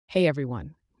Hey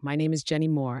everyone, my name is Jenny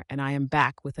Moore, and I am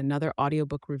back with another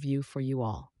audiobook review for you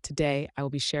all. Today, I will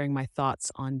be sharing my thoughts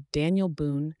on Daniel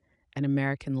Boone, An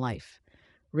American Life,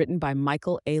 written by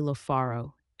Michael A.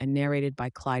 Lofaro and narrated by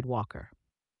Clyde Walker.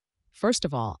 First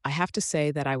of all, I have to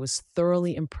say that I was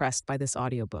thoroughly impressed by this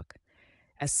audiobook.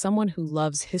 As someone who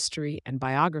loves history and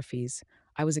biographies,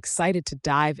 I was excited to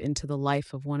dive into the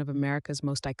life of one of America's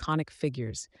most iconic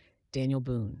figures, Daniel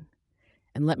Boone.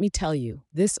 And let me tell you,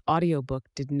 this audiobook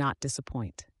did not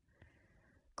disappoint.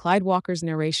 Clyde Walker's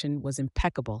narration was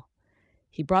impeccable.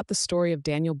 He brought the story of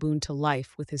Daniel Boone to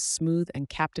life with his smooth and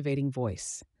captivating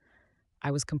voice.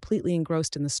 I was completely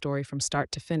engrossed in the story from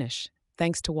start to finish,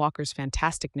 thanks to Walker's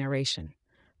fantastic narration.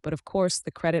 But of course,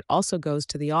 the credit also goes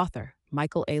to the author,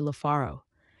 Michael A. Lofaro.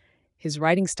 His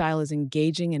writing style is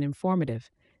engaging and informative,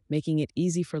 making it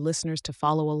easy for listeners to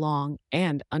follow along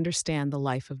and understand the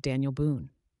life of Daniel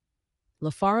Boone.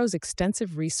 Lafaro's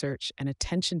extensive research and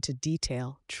attention to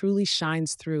detail truly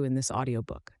shines through in this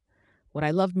audiobook. What I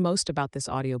loved most about this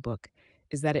audiobook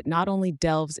is that it not only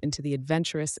delves into the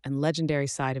adventurous and legendary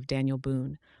side of Daniel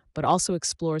Boone, but also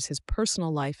explores his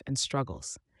personal life and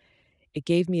struggles. It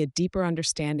gave me a deeper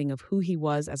understanding of who he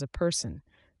was as a person,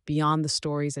 beyond the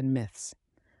stories and myths.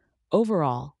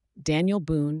 Overall, Daniel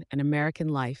Boone, An American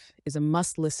Life is a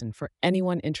must-listen for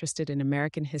anyone interested in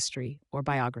American history or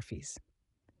biographies.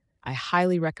 I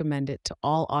highly recommend it to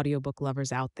all audiobook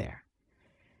lovers out there.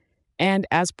 And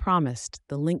as promised,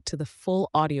 the link to the full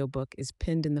audiobook is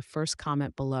pinned in the first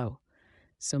comment below,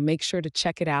 so make sure to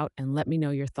check it out and let me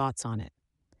know your thoughts on it.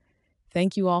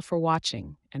 Thank you all for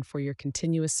watching and for your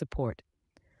continuous support.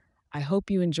 I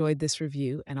hope you enjoyed this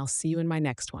review, and I'll see you in my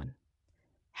next one.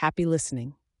 Happy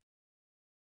listening.